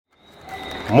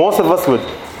Most of us would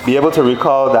be able to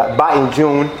recall that back in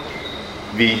June,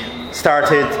 we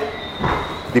started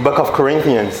the book of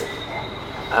Corinthians,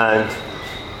 and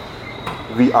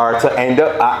we are to end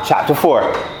up at chapter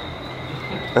 4.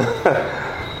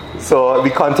 So we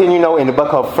continue now in the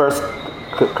book of 1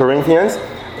 Corinthians.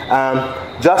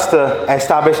 Just to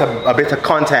establish a bit of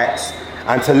context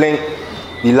and to link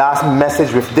the last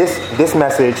message with this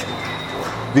message,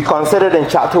 we considered in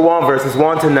chapter 1 verses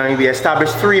 1 to 9, we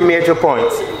established 3 major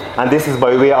points, and this is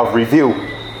by way of review.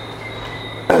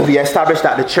 We established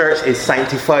that the church is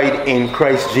sanctified in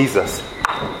Christ Jesus.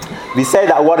 We said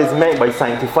that what is meant by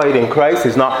sanctified in Christ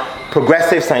is not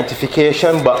progressive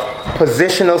sanctification, but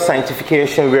positional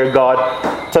sanctification, where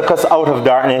God took us out of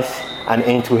darkness and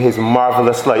into his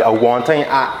marvelous light, a one-time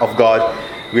act of God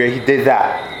where he did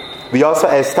that. We also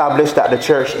established that the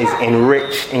church is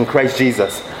enriched in Christ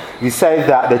Jesus. We said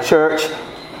that the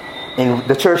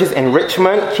church's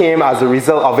enrichment came as a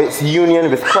result of its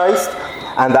union with Christ,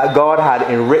 and that God had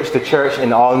enriched the church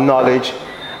in all knowledge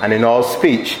and in all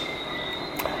speech.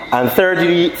 And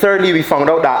thirdly, we found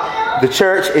out that the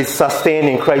church is sustained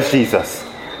in Christ Jesus.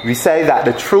 We say that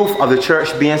the truth of the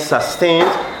church being sustained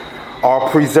or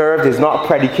preserved is not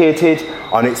predicated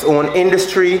on its own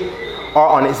industry or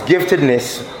on its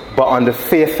giftedness, but on the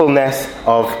faithfulness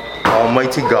of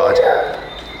Almighty God.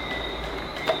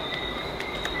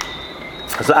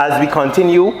 So as we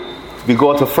continue, we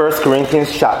go to 1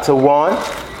 Corinthians chapter 1,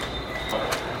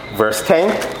 verse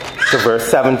 10 to verse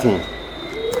 17.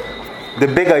 The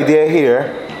big idea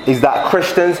here is that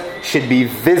Christians should be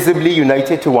visibly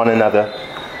united to one another,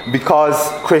 because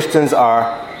Christians are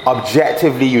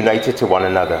objectively united to one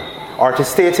another. Or to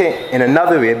state it in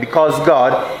another way, because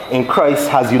God in Christ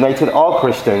has united all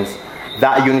Christians,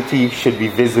 that unity should be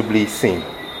visibly seen.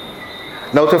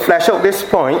 Now, to flesh out this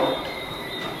point,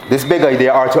 this big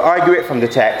idea, or to argue it from the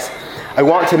text, I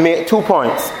want to make 2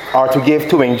 points, or to give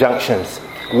 2 injunctions.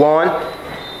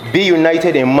 1, be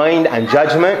united in mind and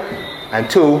judgment, and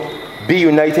 2, be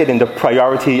united in the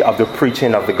priority of the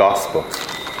preaching of the gospel.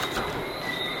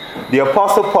 The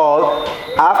Apostle Paul,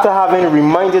 after having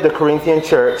reminded the Corinthian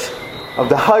church of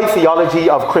the high theology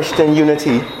of Christian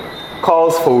unity,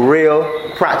 calls for real,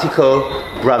 practical,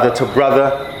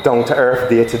 brother-to-brother, down-to-earth,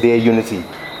 day-to-day unity.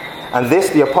 And this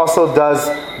the Apostle does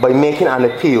by making an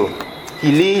appeal.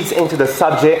 He leads into the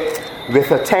subject with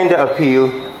a tender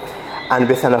appeal and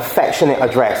with an affectionate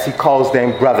address. He calls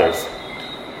them brothers.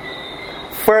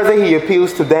 Further, he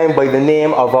appeals to them by the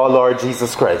name of our Lord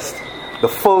Jesus Christ. The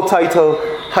full title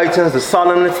heightens the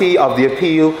solemnity of the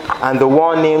appeal, and the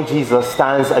one named Jesus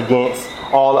stands against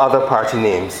all other party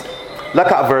names.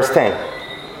 Look at verse 10.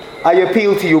 I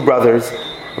appeal to you, brothers,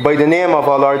 by the name of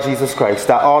our Lord Jesus Christ,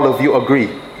 that all of you agree,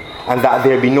 and that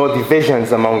there be no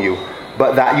divisions among you,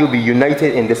 but that you be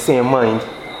united in the same mind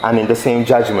and in the same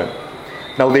judgment.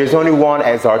 Now, there's only one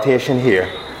exhortation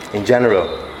here, in general,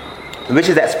 which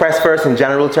is expressed first in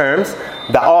general terms,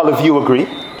 that all of you agree,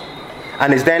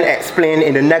 and is then explained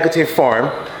in the negative form,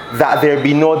 that there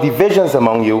be no divisions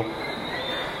among you,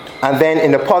 and then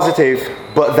in the positive,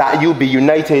 but that you be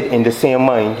united in the same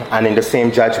mind and in the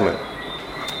same judgment.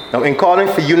 Now, in calling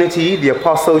for unity, the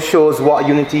apostle shows what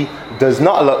unity does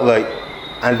not look like,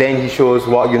 and then he shows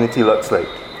what unity looks like.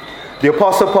 The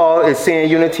apostle Paul is saying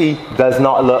unity does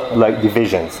not look like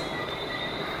divisions.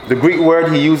 The Greek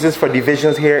word he uses for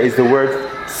divisions here is the word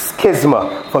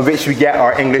schisma, from which we get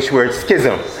our English word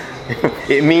schism.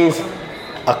 It means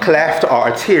a cleft or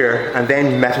a tear, and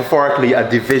then metaphorically a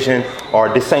division or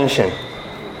dissension.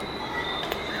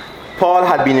 Paul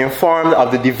had been informed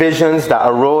of the divisions that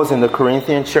arose in the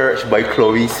Corinthian church by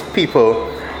Chloe's people,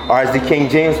 or as the King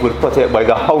James would put it, by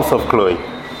the house of Chloe.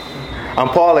 And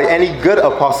Paul, like any good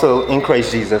apostle in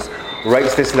Christ Jesus,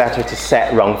 writes this letter to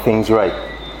set wrong things right.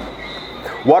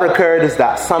 What occurred is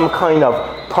that some kind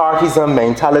of partisan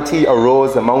mentality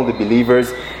arose among the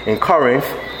believers in Corinth,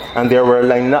 and they were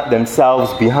lining up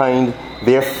themselves behind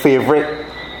their favorite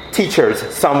teachers.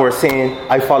 Some were saying,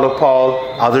 I follow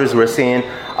Paul. Others were saying,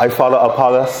 I follow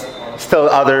Apollos. Still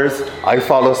others, I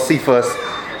follow Cephas.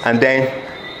 And then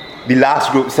the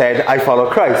last group said, I follow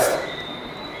Christ.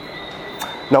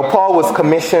 Now, Paul was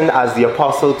commissioned as the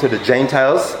apostle to the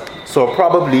Gentiles, so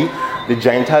probably the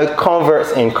Gentile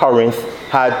converts in Corinth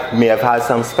may have had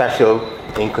some special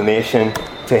inclination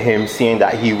to him, seeing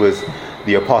that he was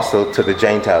the apostle to the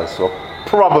Gentiles. So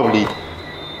probably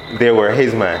they were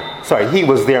his man. He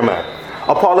was their man.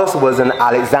 Apollos was an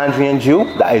Alexandrian Jew,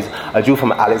 that is, a Jew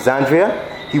from Alexandria.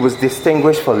 He was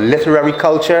distinguished for literary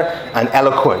culture and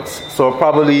eloquence. So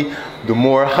probably the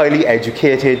more highly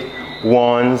educated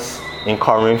ones in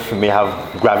Corinth may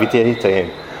have gravitated to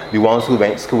him. the ones who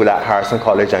went to school at Harrison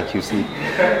College and QC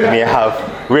may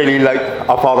have really liked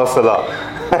Apollos a lot.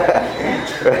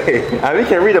 Right. And we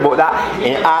can read about that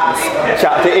in Acts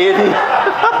chapter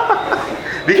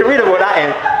 18. We can read about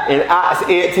that in Acts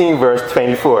 18 verse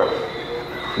 24.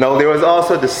 Now there was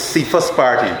also the Cephas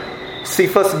party.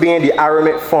 Cephas being the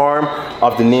Aramaic form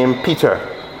of the name Peter.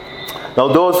 Now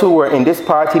those who were in this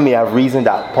party may have reasoned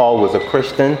that Paul was a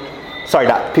Christian.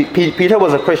 That Peter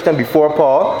was a Christian before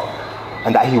Paul,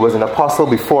 and that he was an apostle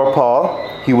before Paul.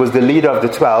 He was the leader of the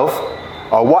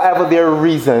 12, or whatever their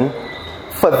reason.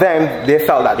 For them, they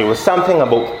felt that there was something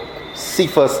about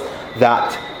Cephas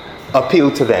that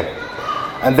appealed to them.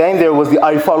 And then there was the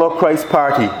I Follow Christ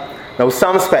party. Now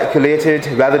some speculated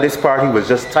whether this party was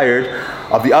just tired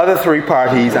of the other three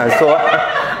parties and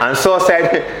so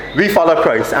said, we follow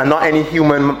Christ and not any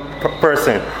human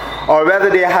person. Or whether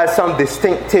they had some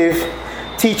distinctive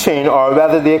teaching, or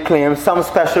whether they claimed some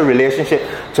special relationship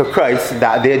to Christ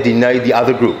that they denied the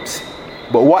other groups.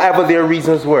 But whatever their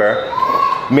reasons were,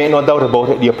 make no doubt about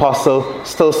it, the apostle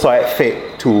still saw it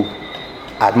fit to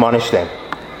admonish them.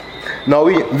 Now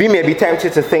we may be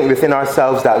tempted to think within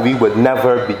ourselves that we would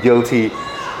never be guilty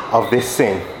of this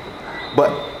sin.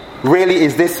 But really,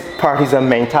 is this partisan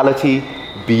mentality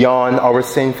beyond our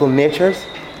sinful natures?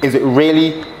 Is it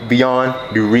really beyond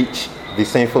the reach, the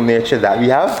sinful nature that we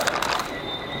have?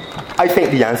 I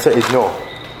think the answer is no.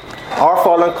 Our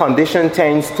fallen condition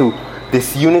tends to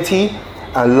disunity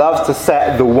and loves to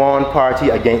set the one party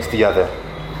against the other.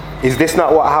 Is this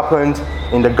not what happened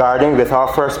in the garden with our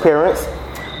first parents?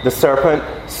 The serpent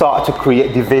sought to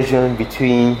create division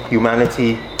between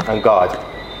humanity and God.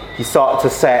 He sought to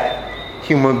set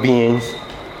human beings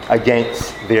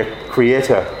against their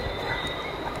Creator.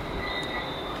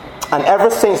 And ever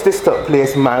since this took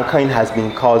place, mankind has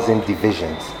been causing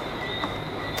divisions.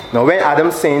 Now when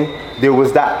Adam sinned, there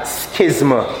was that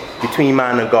schisma between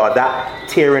man and God, that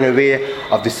tearing away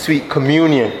of the sweet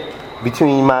communion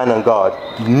between man and God.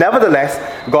 Nevertheless,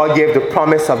 God gave the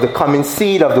promise of the coming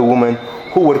seed of the woman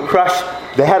who would crush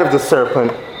the head of the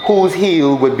serpent, whose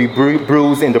heel would be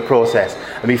bruised in the process.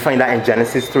 And we find that in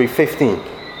Genesis 3:15.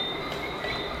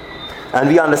 And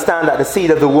we understand that the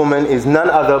seed of the woman is none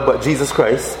other but Jesus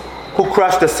Christ, who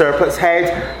crushed the serpent's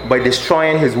head by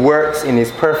destroying his works in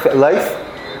his perfect life,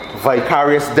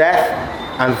 vicarious death,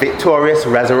 and victorious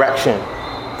resurrection,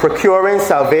 procuring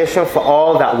salvation for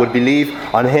all that would believe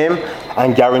on him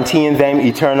and guaranteeing them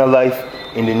eternal life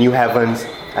in the new heavens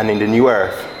and in the new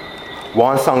earth.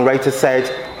 One songwriter said,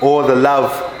 "Oh, the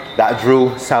love that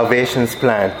drew salvation's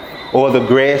plan. Oh, the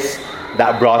grace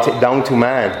that brought it down to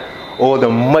man. Oh, the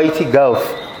mighty gulf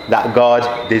that God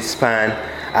did span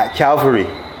at Calvary."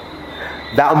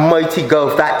 That mighty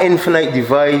gulf, that infinite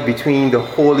divide between the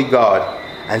holy God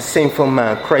and sinful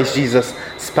man, Christ Jesus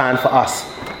spanned for us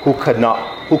who could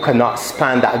not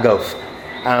span that gulf.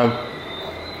 When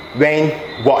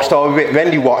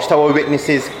the watchtower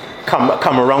witnesses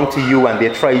come around to you and they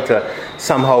try to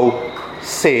somehow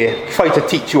try to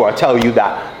teach you or tell you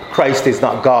that Christ is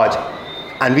not God,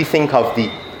 and we think of the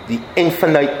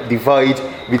infinite divide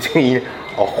between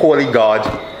a holy God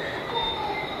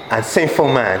and sinful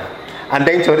man, and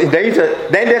then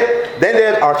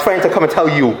they are trying to come and tell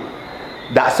you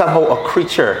that somehow a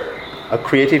creature, a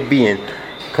created being,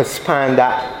 could span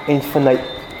that infinite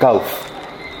gulf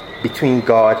between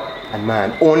God and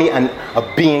man. Only a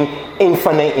being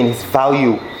infinite in his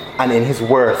value and in his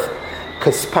worth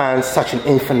could span such an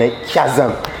infinite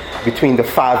chasm between the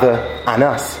Father and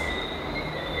us.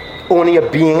 Only a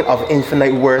being of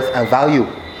infinite worth and value.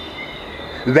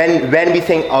 When we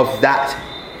think of that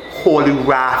holy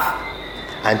wrath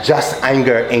and just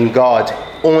anger in God,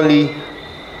 only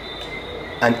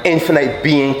an infinite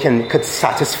being could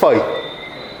satisfy.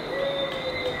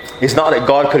 It's not that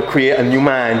God could create a new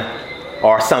man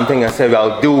or something and say,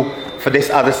 well, do for this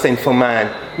other sinful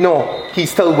man. No, he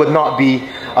still would not be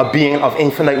a being of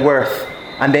infinite worth.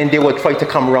 And then they would try to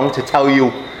come around to tell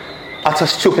you utter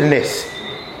stupidness.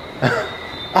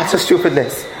 Utter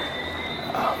stupidness.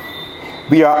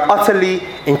 We are utterly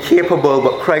incapable,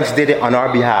 but Christ did it on our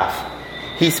behalf.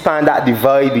 He spanned that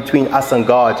divide between us and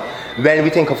God. When we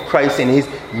think of Christ in his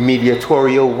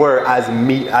mediatorial work as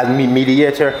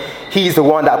mediator, he's the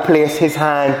one that placed his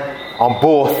hand on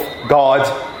both God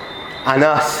and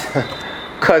us.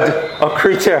 Could a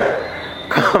creature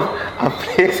come and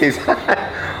place his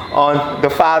hand on the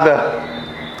Father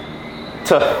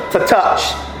to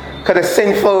touch? Could a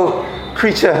sinful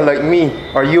creature like me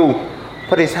or you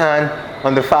put his hand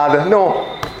on the Father?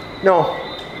 No.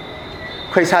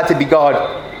 Christ had to be God,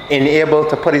 enabled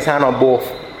to put his hand on both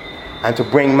and to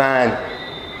bring man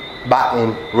back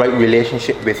in right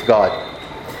relationship with God.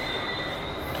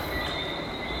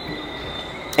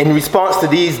 In response to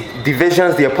these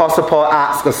divisions, the Apostle Paul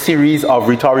asks a series of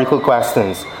rhetorical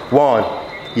questions.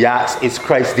 1, he asks, is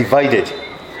Christ divided?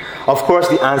 Of course,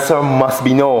 the answer must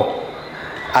be no.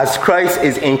 As Christ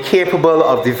is incapable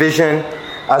of division,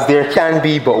 as there can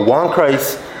be but one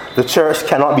Christ, the church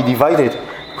cannot be divided.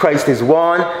 Christ is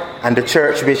one, and the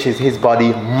church, which is his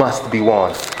body, must be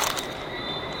one.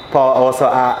 Paul also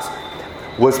asks,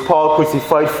 was Paul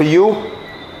crucified for you?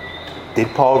 Did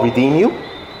Paul redeem you?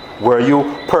 Were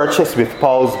you purchased with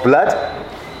Paul's blood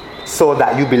so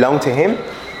that you belong to him?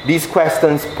 These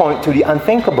questions point to the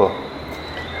unthinkable.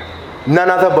 None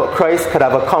other but Christ could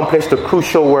have accomplished the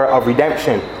crucial work of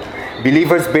redemption.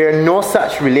 Believers bear no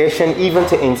such relation even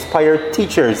to inspired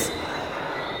teachers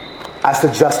as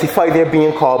to justify their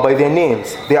being called by their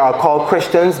names. They are called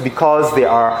Christians because they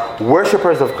are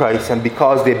worshippers of Christ and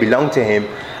because they belong to him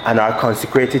and are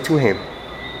consecrated to him.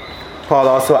 Paul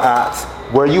also asks,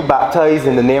 were you baptized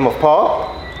in the name of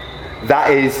Paul?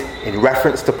 That is in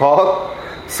reference to Paul,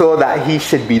 so that he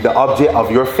should be the object of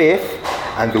your faith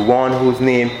and the one whose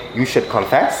name you should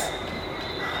confess.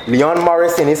 Leon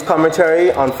Morris, in his commentary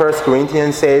on 1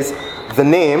 Corinthians, says the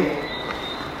name,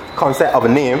 concept of a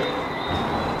name,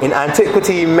 in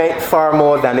antiquity meant far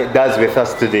more than it does with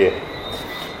us today.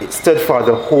 It stood for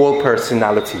the whole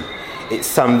personality. It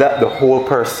summed up the whole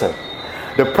person.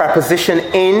 The preposition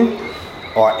in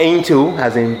or into,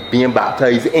 as in being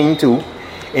baptized into,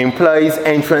 implies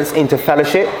entrance into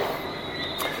fellowship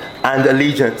and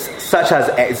allegiance, such as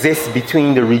exists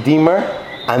between the Redeemer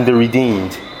and the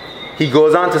redeemed. He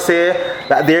goes on to say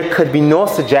that there could be no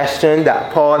suggestion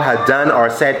that Paul had done or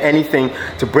said anything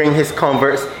to bring his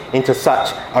converts into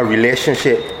such a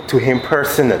relationship to him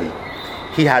personally.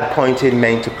 He had pointed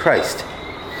men to Christ.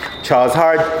 Charles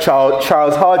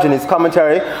Hodge, in his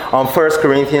commentary on 1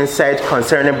 Corinthians, said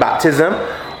concerning baptism,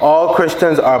 all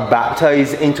Christians are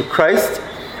baptized into Christ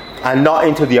and not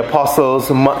into the apostles,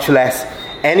 much less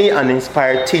any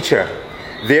uninspired teacher.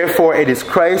 Therefore, it is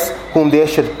Christ whom they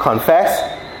should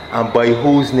confess and by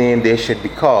whose name they should be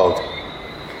called.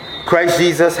 Christ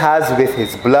Jesus has, with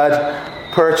his blood,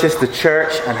 purchased the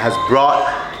church and has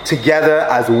brought together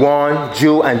as one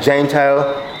Jew and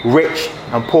Gentile, rich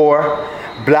and poor,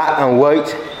 black and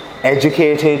white,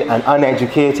 educated and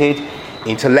uneducated,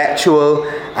 intellectual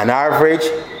and average.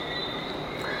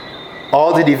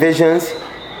 All the divisions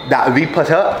that we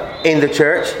put up in the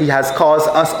church, he has caused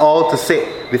us all to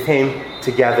sit with him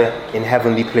together in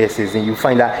heavenly places. And you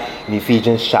find that in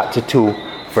Ephesians chapter 2,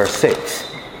 verse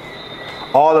 6.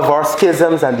 All of our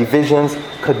schisms and divisions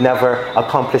could never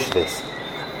accomplish this.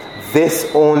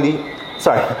 All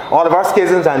of our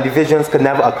schisms and divisions could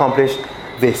never accomplish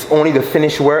this. Only the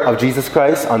finished work of Jesus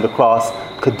Christ on the cross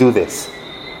could do this.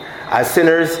 As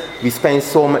sinners, we spend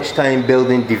so much time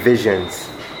building divisions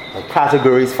and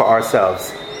categories for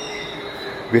ourselves,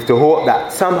 with the hope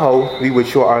that somehow we would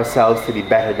show ourselves to be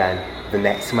better than the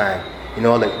next man. You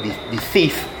know, like the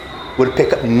thief would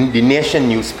pick up the Nation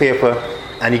newspaper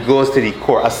and he goes to the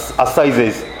court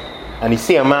assizes and he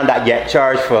see a man that get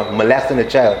charged for molesting a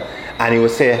child, and he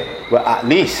would say, well, at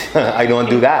least I don't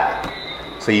do that.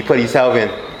 So he put himself in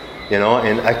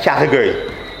a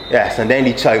category. Yes, and then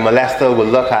the child molester will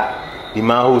look at the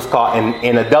man who's caught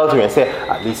in adultery and say,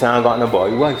 at least I ain't got no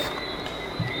boy wife.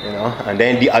 And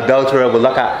then the adulterer will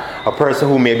look at a person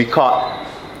who may be caught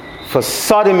for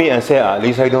sodomy and say, at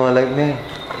least I don't like men.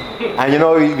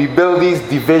 And we build these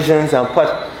divisions and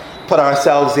put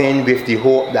ourselves in with the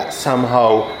hope that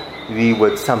somehow we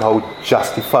would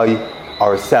justify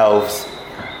ourselves,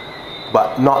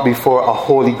 but not before a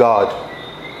holy God.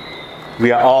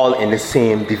 We are all in the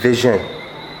same division.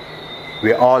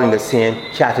 We are all in the same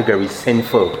category: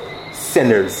 sinful,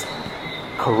 sinners,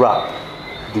 corrupt,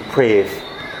 depraved,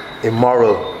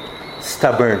 immoral,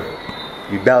 stubborn,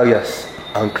 rebellious,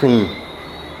 unclean,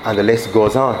 and the list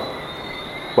goes on.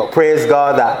 But praise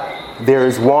God that there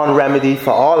is one remedy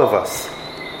for all of us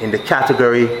in the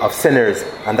category of sinners,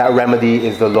 and that remedy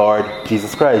is the Lord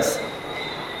Jesus Christ.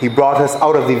 He brought us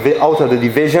out of the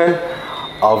division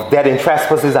of dead in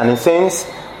trespasses and in sins,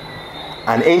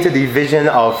 and into the division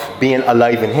of being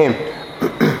alive in him.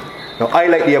 Now, I,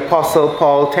 like the Apostle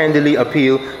Paul, tenderly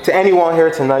appeal to anyone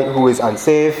here tonight who is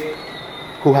unsaved,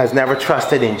 who has never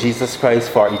trusted in Jesus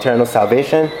Christ for eternal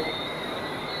salvation,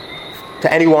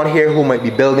 to anyone here who might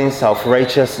be building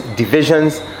self-righteous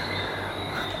divisions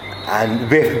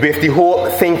and with the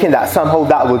hope, thinking that somehow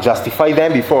that will justify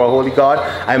them before a holy God.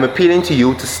 I'm appealing to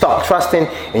you to stop trusting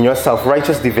in your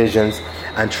self-righteous divisions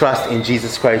and trust in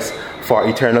Jesus Christ for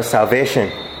eternal salvation.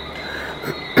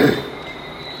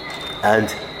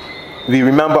 And we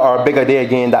remember our bigger day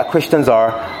again, that Christians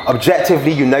are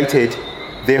objectively united,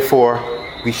 therefore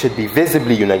we should be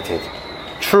visibly united.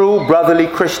 True brotherly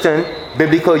Christian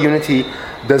biblical unity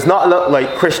does not look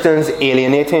like Christians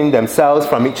alienating themselves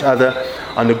from each other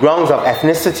on the grounds of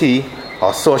ethnicity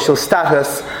or social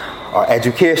status or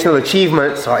educational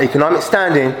achievements or economic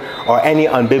standing or any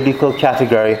unbiblical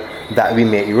category that we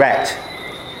may erect.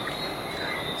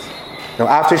 Now,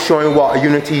 after showing what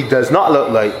unity does not look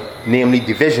like, namely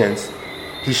divisions,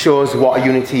 he shows what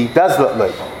unity does look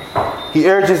like. He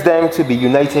urges them to be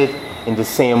united in the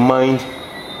same mind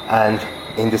and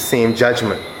in the same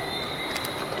judgment.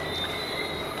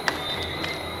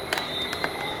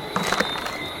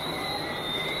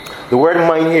 The word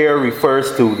mind here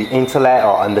refers to the intellect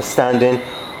or understanding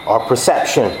or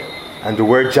perception, and the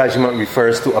word judgment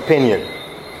refers to opinion.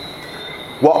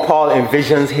 What Paul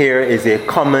envisions here is a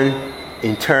common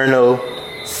internal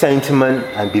sentiment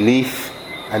and belief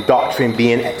and doctrine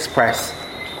being expressed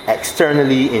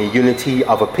externally in unity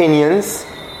of opinions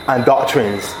and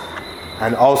doctrines,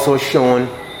 and also shown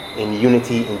in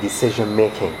unity in decision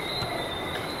making.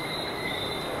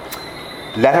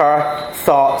 Let our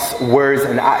thoughts, words,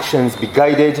 and actions be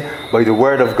guided by the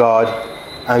Word of God,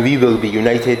 and we will be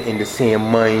united in the same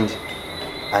mind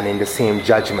and in the same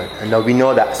judgment. And now we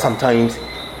know that sometimes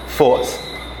folks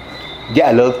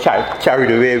get a little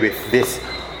carried away with this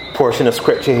portion of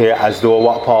scripture here, as though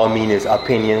what Paul means is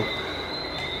opinion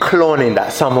cloning,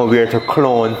 that somehow we are to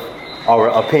clone our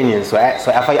opinions. So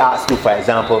if I ask you, for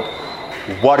example,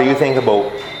 what do you think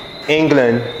about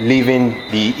England leaving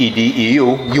the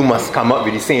EU, you must come up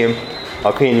with the same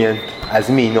opinion as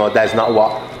me. No, that's not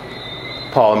what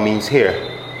Paul means here.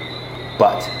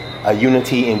 But a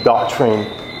unity in doctrine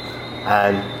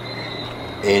and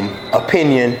in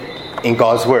opinion in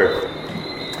God's word.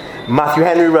 Matthew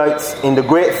Henry writes, "In the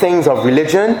great things of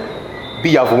religion,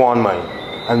 be of one mind.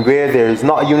 And where there is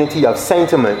not unity of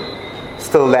sentiment,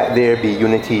 still let there be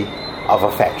unity of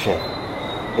affection."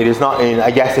 It is not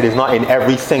in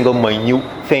every single minute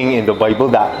thing in the Bible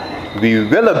that we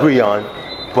will agree on,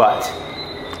 but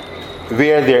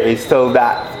where there is still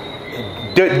that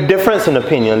difference in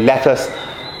opinion, let us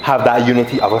have that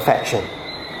unity of affection.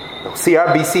 Now,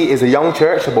 CRBC is a young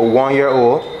church, about 1 year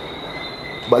old,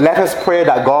 but let us pray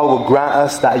that God will grant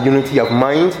us that unity of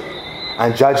mind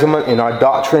and judgment in our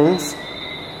doctrines,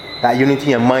 that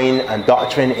unity of mind and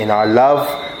doctrine in our love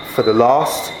for the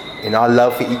lost, in our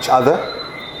love for each other,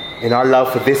 in our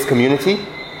love for this community,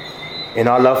 in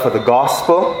our love for the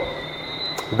gospel.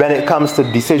 When it comes to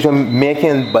decision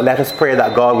making, but let us pray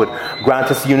that God would grant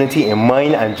us unity in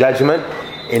mind and judgment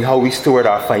in how we steward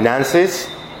our finances,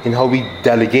 in how we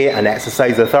delegate and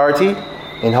exercise authority,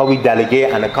 in how we delegate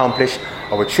and accomplish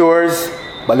our chores.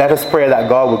 But let us pray that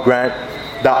God would grant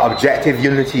that objective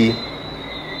unity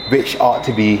which ought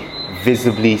to be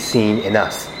visibly seen in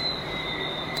us.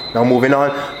 Now, moving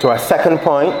on to our second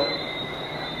point,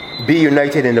 be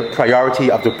united in the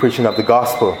priority of the preaching of the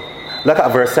gospel. Look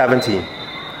at verse 17.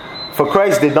 "For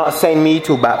Christ did not send me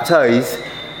to baptize,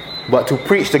 but to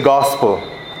preach the gospel,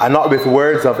 and not with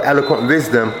words of eloquent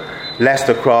wisdom, lest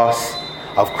the cross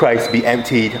of Christ be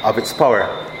emptied of its power."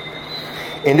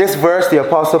 In this verse, the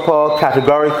Apostle Paul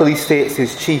categorically states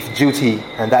his chief duty,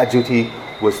 and that duty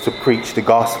was to preach the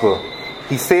gospel.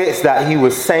 He states that he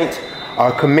was sent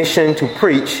or commissioned to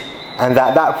preach, and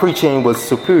that preaching was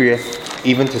superior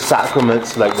even to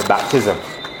sacraments like the baptism.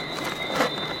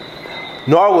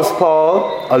 Nor was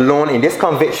Paul alone in this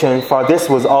conviction, for this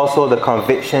was also the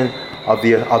conviction of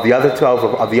the other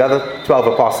 12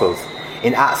 apostles.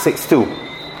 In Acts 6:2,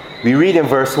 we read in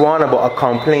verse 1 about a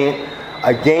complaint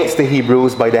against the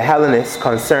Hebrews by the Hellenists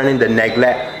concerning the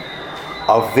neglect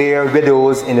of their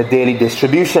widows in the daily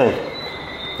distribution.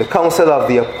 The counsel of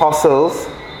the apostles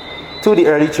to the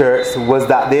early church was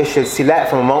that they should select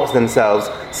from amongst themselves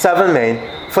 7 men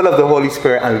full of the Holy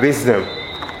Spirit and wisdom,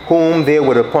 whom they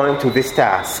would appoint to this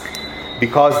task,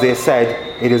 because they said,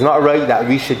 "It is not right that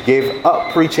we should give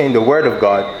up preaching the word of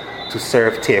God to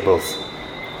serve tables."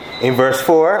 In verse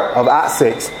 4 of Acts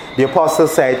 6, the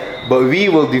apostles said, "But we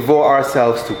will devote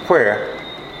ourselves to prayer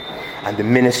and the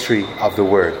ministry of the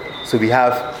word." So we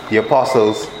have the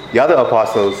other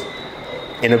apostles,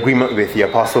 in agreement with the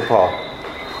Apostle Paul.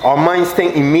 Our minds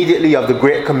think immediately of the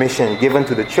great commission given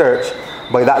to the church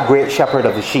by that great shepherd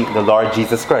of the sheep, the Lord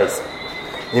Jesus Christ.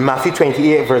 In Matthew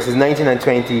 28, verses 19 and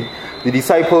 20, the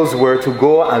disciples were to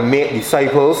go and make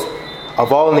disciples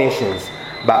of all nations,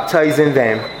 baptizing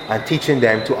them and teaching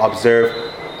them to observe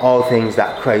all things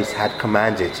that Christ had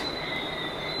commanded.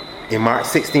 In Mark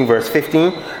 16, verse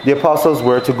 15, the apostles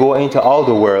were to go into all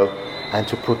the world and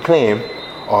to proclaim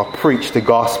or preach the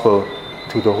gospel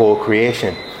to the whole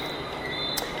creation.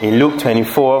 In Luke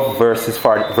 24, verse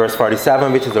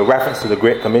 47, which is a reference to the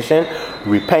Great Commission,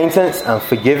 repentance and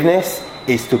forgiveness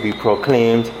is to be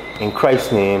proclaimed in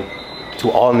Christ's name to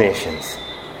all nations.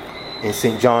 In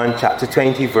St. John chapter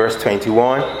 20, verse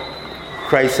 21,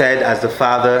 Christ said, "As the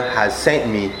Father has sent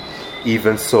me,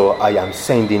 even so I am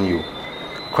sending you."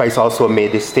 Christ also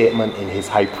made this statement in his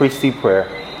high priestly prayer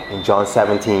in John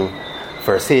 17,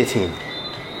 verse 18.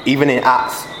 Even in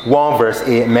Acts 1, verse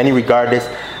 8, many regard this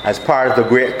as part of the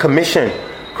Great Commission.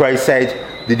 Christ said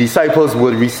the disciples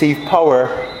would receive power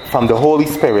from the Holy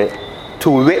Spirit to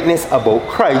witness about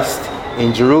Christ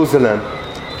in Jerusalem,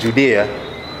 Judea,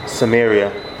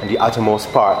 Samaria, and the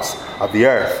uttermost parts of the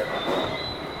earth.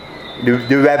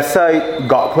 The website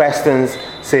Got Questions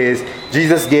says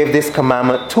Jesus gave this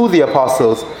commandment to the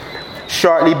apostles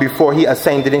shortly before he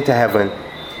ascended into heaven,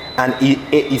 and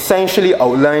it essentially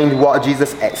outlined what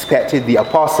Jesus expected the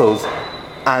apostles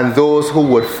and those who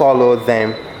would follow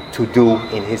them to do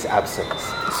in his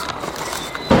absence.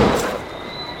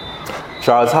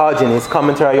 Charles Hodge, in his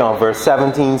commentary on verse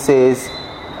 17, says,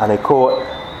 and I quote,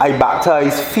 "I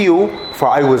baptize few, for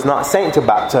I was not sent to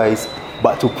baptize,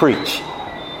 but to preach.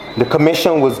 The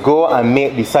commission was go and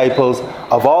make disciples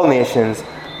of all nations,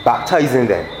 baptizing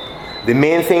them. The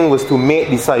main thing was to make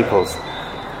disciples.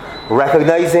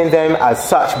 Recognizing them as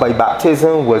such by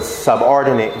baptism was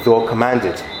subordinate, though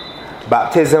commanded.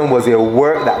 Baptism was a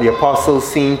work that the apostles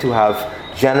seem to have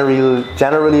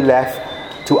generally left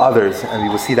to others, and we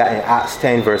will see that in Acts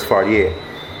 10, verse 48.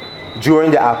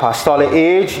 During the apostolic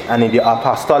age and in the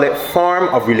apostolic form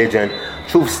of religion,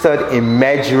 truth stood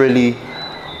immeasurably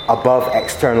above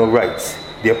external rites.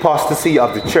 The apostasy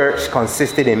of the church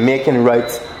consisted in making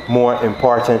rites more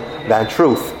important than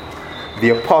truth. The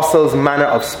apostles' manner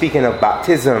of speaking of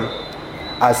baptism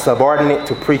as subordinate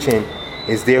to preaching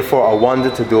is therefore a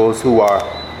wonder to those who are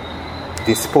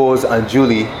disposed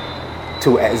unduly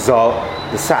to exalt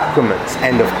the sacraments."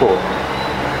 End of quote.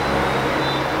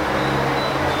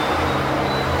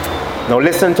 Now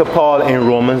listen to Paul in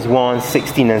Romans 1,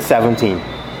 16 and 17.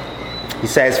 He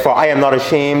says, "For I am not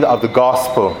ashamed of the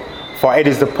gospel, for it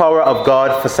is the power of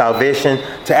God for salvation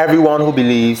to everyone who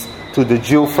believes, to the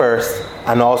Jew first,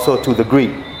 and also to the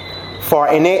Greek. For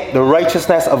in it the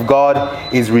righteousness of God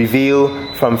is revealed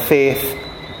from faith,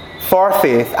 for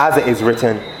faith, as it is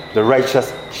written, the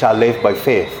righteous shall live by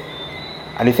faith."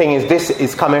 And the thing is, this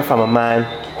is coming from a man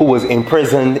who was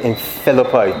imprisoned in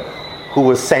Philippi, who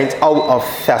was sent out of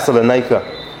Thessalonica,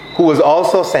 who was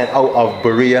also sent out of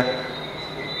Berea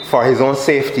for his own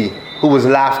safety, who was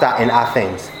laughed at in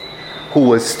Athens, who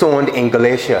was stoned in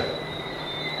Galatia.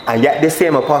 And yet this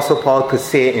same Apostle Paul could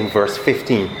say in verse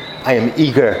 15, "I am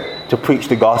eager to preach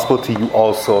the gospel to you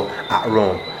also at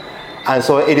Rome." And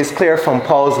so it is clear from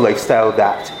Paul's lifestyle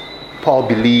that Paul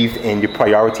believed in the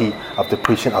priority of the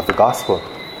preaching of the gospel.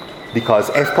 Because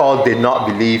if Paul did not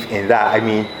believe in that,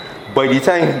 by the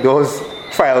time those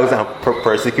trials and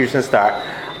persecutions start,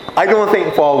 I don't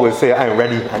think Paul would say, "I'm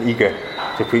ready and eager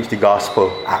to preach the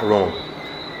gospel at Rome."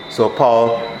 So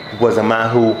Paul was a man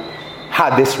who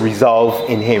had this resolve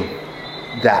in him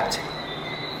that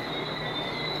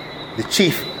the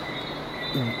chief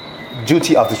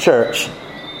duty of the church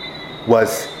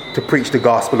was to preach the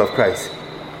gospel of Christ.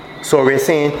 So we're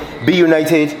saying, be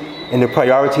united in the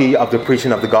priority of the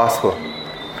preaching of the gospel.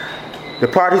 The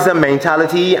partisan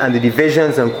mentality and the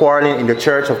divisions and quarreling in the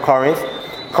church of Corinth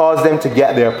caused them to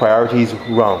get their priorities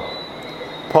wrong.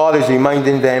 Paul is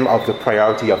reminding them of the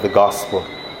priority of the gospel.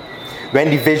 When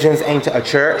divisions enter a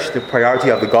church, the priority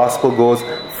of the gospel goes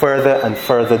further and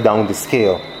further down the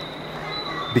scale,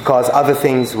 because other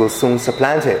things will soon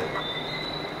supplant it.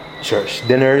 Church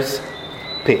dinners,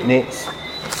 picnics,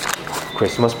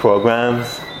 Christmas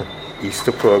programs,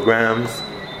 Easter programs,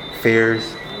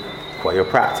 fairs, choir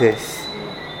practice.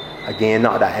 Again,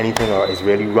 not that anything is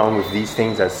really wrong with these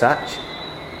things as such,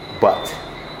 but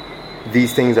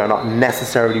these things are not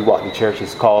necessarily what the church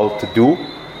is called to do.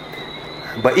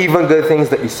 But even good things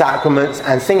like the sacraments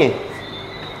and singing.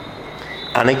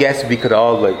 And I guess we could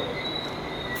all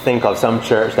think of some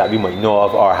church that we might know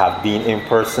of or have been in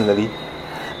personally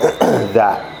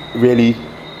that really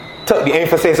took the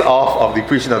emphasis off of the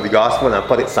preaching of the gospel and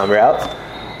put it somewhere else.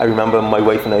 I remember my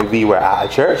wife and we were at a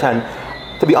church, and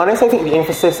to be honest, I think the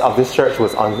emphasis of this church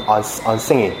was on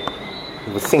singing.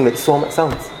 It was sing like so much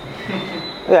songs.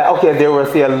 Yeah, okay, they were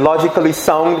theologically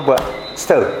sound, but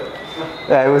still.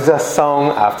 Yeah, it was just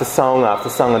song after song after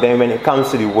song, and then when it comes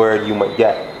to the word, you might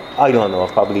get, I don't know,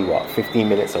 probably 15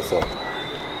 minutes or so.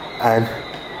 And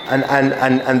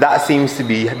that seems to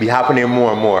be happening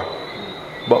more and more.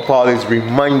 But Paul is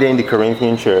reminding the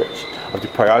Corinthian church of the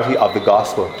priority of the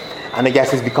gospel. And I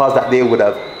guess it's because that they would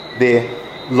have they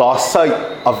lost sight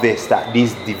of this, that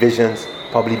these divisions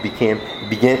probably began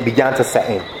to set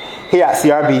in. Here at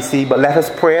CRBC, but let us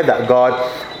pray that God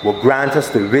will grant us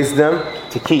the wisdom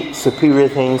to keep superior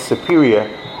things superior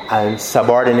and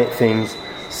subordinate things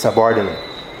subordinate.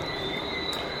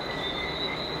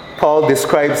 Paul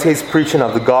describes his preaching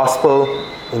of the gospel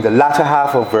in the latter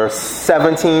half of verse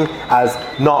 17 as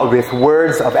not with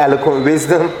words of eloquent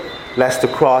wisdom, lest the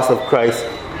cross of Christ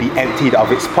be emptied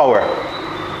of its power.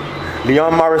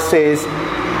 Leon Morris says,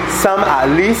 some at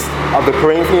least of the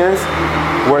Corinthians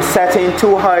were setting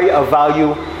too high a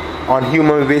value on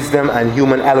human wisdom and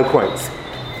human eloquence,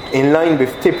 in line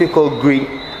with typical Greek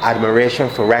admiration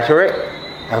for rhetoric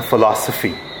and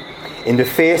philosophy. In the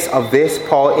face of this,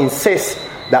 Paul insists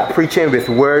that preaching with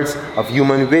words of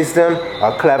human wisdom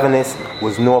or cleverness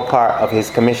was no part of his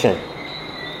commission.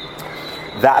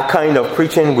 That kind of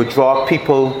preaching would draw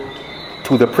people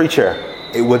to the preacher.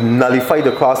 It would nullify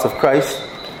the cross of Christ.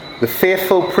 The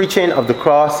faithful preaching of the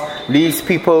cross leads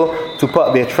people to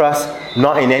put their trust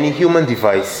not in any human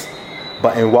device,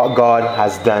 but in what God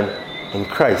has done in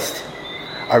Christ.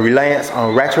 A reliance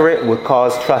on rhetoric would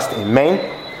cause trust in men,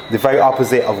 the very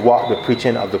opposite of what the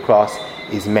preaching of the cross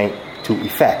is meant to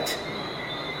effect.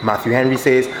 Matthew Henry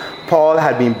says, Paul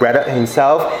had been bred up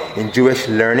himself in Jewish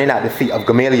learning at the feet of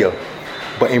Gamaliel,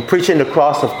 but in preaching the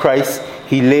cross of Christ,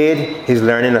 he laid his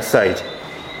learning aside.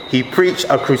 He preached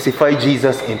a crucified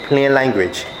Jesus in plain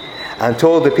language and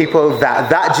told the people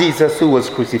that Jesus who was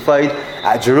crucified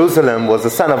at Jerusalem was the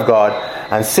Son of God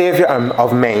and Savior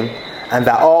of men, and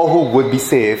that all who would be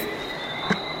saved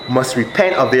must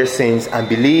repent of their sins and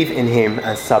believe in him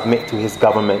and submit to his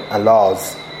government and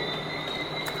laws.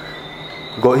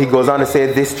 He goes on to say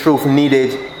this truth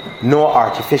needed no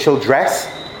artificial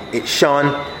dress. It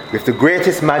shone with the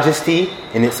greatest majesty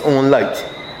in its own light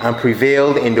and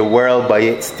prevailed in the world by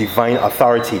its divine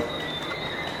authority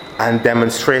and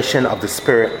demonstration of the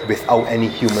Spirit without any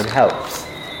human helps.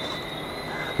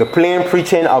 The plain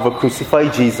preaching of a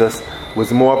crucified Jesus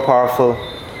was more powerful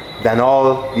than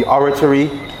all the oratory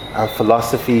and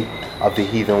philosophy of the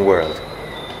heathen world.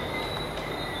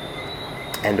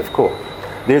 End of quote.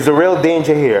 There's a real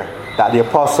danger here that the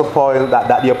Apostle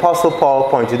Paul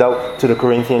pointed out to the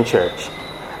Corinthian church,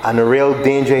 and a real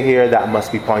danger here that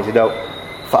must be pointed out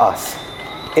for us.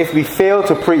 If we fail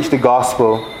to preach the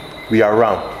gospel, we are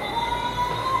wrong.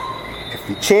 If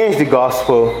we change the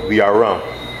gospel, we are wrong.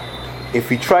 If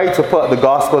we try to put the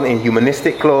gospel in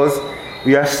humanistic clothes,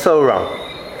 we are still wrong.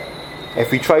 If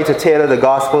we try to tailor the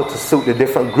gospel to suit the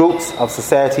different groups of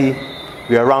society,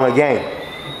 we are wrong again.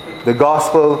 The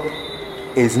gospel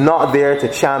is not there to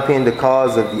champion the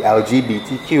cause of the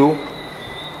LGBTQ,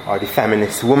 or the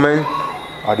feminist woman,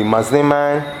 or the Muslim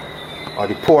man, or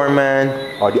the poor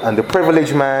man, or the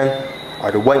underprivileged man,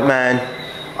 or the white man,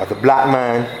 or the black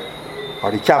man,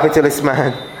 or the capitalist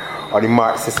man, or the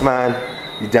Marxist man,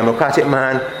 the democratic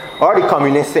man, or the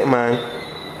communistic man,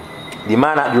 the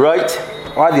man at the right,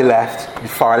 or the left, the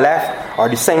far left, or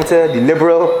the center, the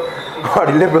liberal, or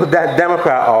the liberal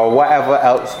Democrat, or whatever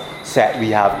else set we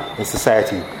have in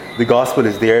society. The gospel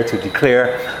is there to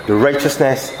declare the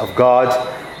righteousness of God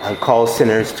and call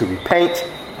sinners to repent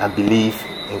and believe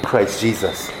in Christ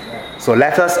Jesus. So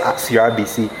let us at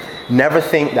CRBC never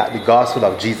think that the gospel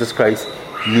of Jesus Christ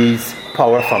needs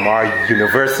power from our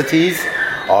universities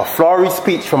or flowery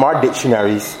speech from our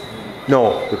dictionaries.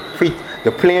 No,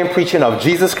 the plain preaching of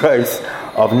Jesus Christ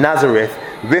of Nazareth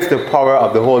with the power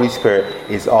of the Holy Spirit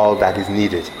is all that is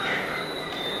needed.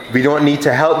 We don't need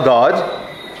to help God.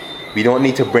 We don't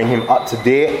need to bring him up to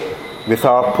date with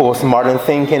our postmodern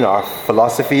thinking or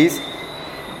philosophies.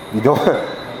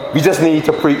 We just need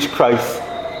to preach Christ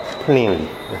plainly.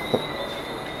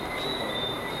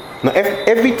 Now,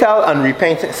 if we tell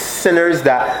unrepentant sinners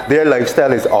that their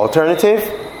lifestyle is alternative,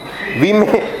 we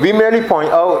merely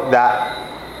point out that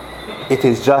it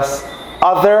is just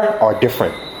other or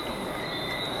different.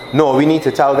 No, we need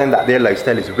to tell them that their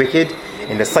lifestyle is wicked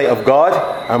in the sight of God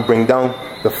and bring down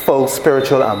the full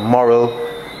spiritual and moral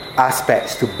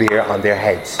aspects to bear on their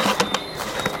heads.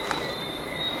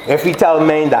 If we tell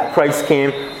men that Christ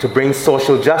came to bring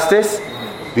social justice,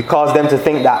 we cause them to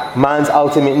think that man's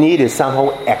ultimate need is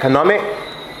somehow economic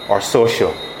or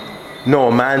social. No,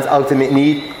 man's ultimate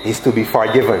need is to be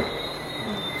forgiven.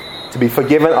 To be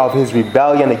forgiven of his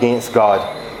rebellion against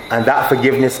God. And that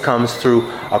forgiveness comes through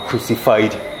a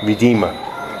crucified Redeemer.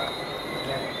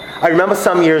 I remember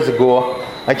some years ago,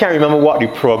 I can't remember what the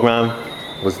program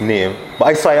was named, but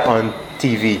I saw it on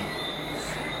TV.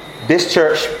 This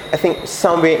church, I think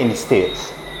somewhere in the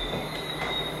States,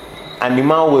 and the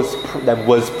man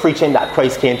was preaching that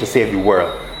Christ came to save the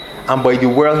world. And by the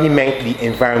world, he meant the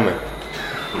environment.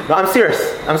 No, I'm serious.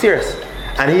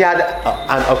 And he had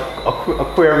an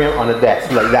aquarium on the desk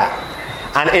like that.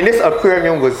 And in this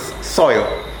aquarium was soil,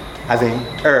 as in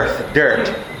earth, dirt.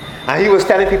 And he was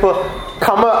telling people,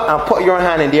 come up and put your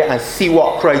hand in there and see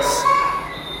what Christ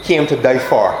came to die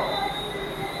for.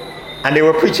 And they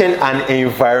were preaching an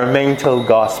environmental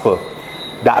gospel,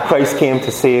 that Christ came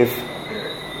to save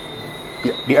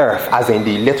the earth, as in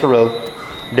the literal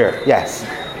dirt. Yes.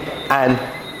 And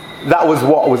that was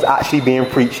what was actually being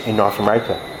preached in North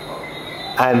America.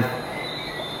 And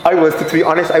to be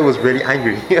honest, I was really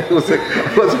angry. I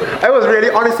was really,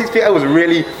 honestly speaking, I was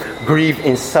really grieved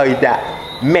inside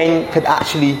that men could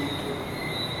actually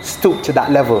stoop to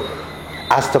that level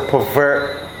as to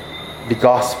pervert the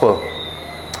gospel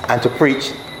and to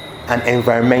preach an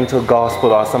environmental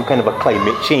gospel or some kind of a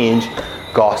climate change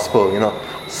gospel,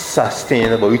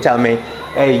 sustainable. You tell me,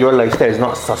 hey, your lifestyle is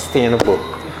not sustainable.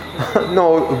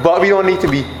 No, but we don't need to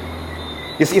be.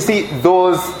 You see,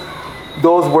 those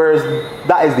words,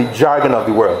 that is the jargon of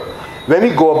the world. When we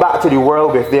go back to the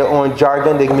world with their own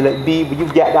jargon, they can be like, B,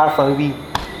 you get that from me.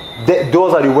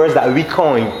 Those are the words that we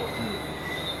coin.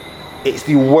 It's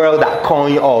the world that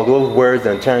coin all those words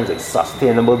in terms of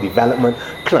sustainable development,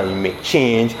 climate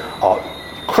change, or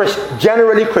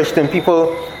generally Christian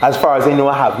people, as far as I know,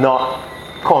 have not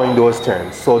coined those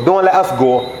terms. So don't let us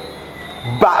go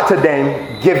back to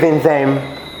them, giving them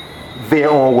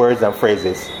their own words and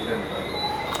phrases.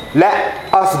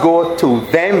 Let us go to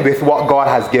them with what God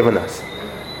has given us.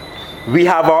 We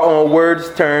have our own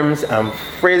words, terms, and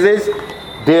phrases.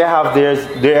 They have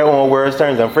their own words,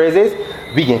 terms, and phrases.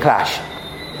 We can clash.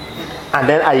 And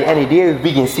then at the end of the day,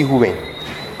 we can see who wins.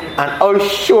 And I'm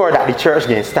sure that the church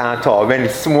can stand tall. When the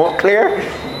smoke clear,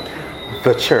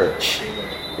 the church.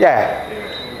 Yeah.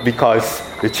 Because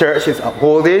the church is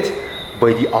upholded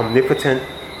by the omnipotent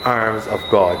arms of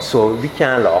God. So we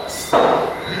can't lose.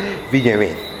 We can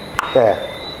win. Yeah.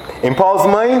 In Paul's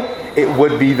mind, it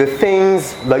would be the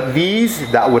things like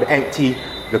these that would empty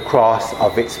the cross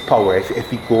of its power. If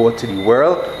we go to the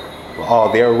world,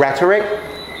 or their rhetoric,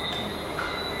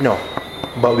 no,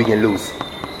 but we can lose.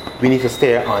 We need to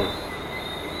stay on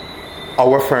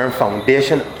our firm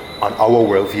foundation, on our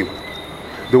worldview.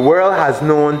 The world has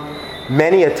known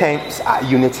many attempts at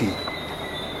unity,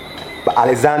 but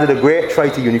Alexander the Great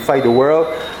tried to unify the world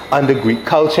under Greek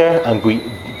culture and Greek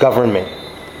government.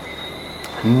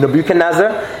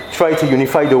 Nebuchadnezzar tried to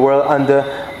unify the world under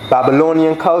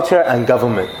Babylonian culture and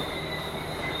government.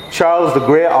 Charles the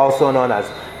Great, also known as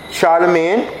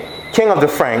Charlemagne, king of the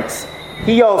Franks,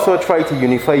 he also tried to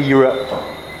unify Europe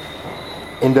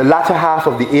in the latter half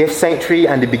of the 8th century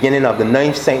and the beginning of the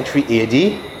 9th century AD.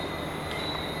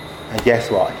 And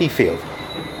guess what? He failed.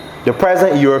 The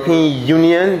present European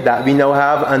Union that we now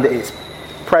have under its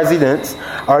presidents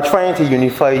are trying to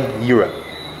unify Europe.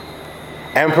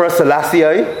 Emperor Selassie,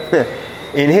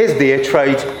 in his day,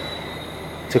 tried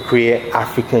to create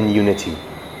African unity.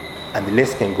 And the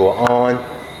list can go on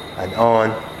and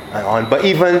on and on. But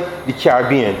even the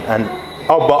Caribbean and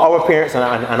our parents and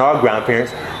our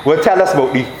grandparents will tell us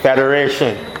about the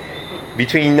Federation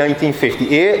between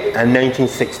 1958 and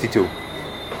 1962.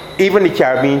 Even the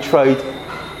Caribbean tried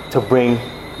to bring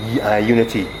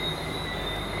unity,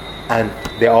 and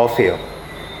they all failed.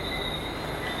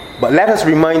 But let us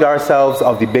remind ourselves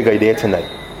of the big idea tonight.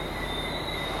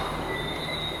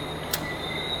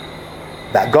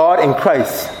 That God in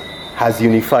Christ has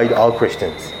unified all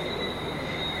Christians.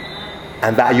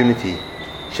 And that unity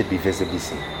should be visibly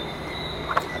seen.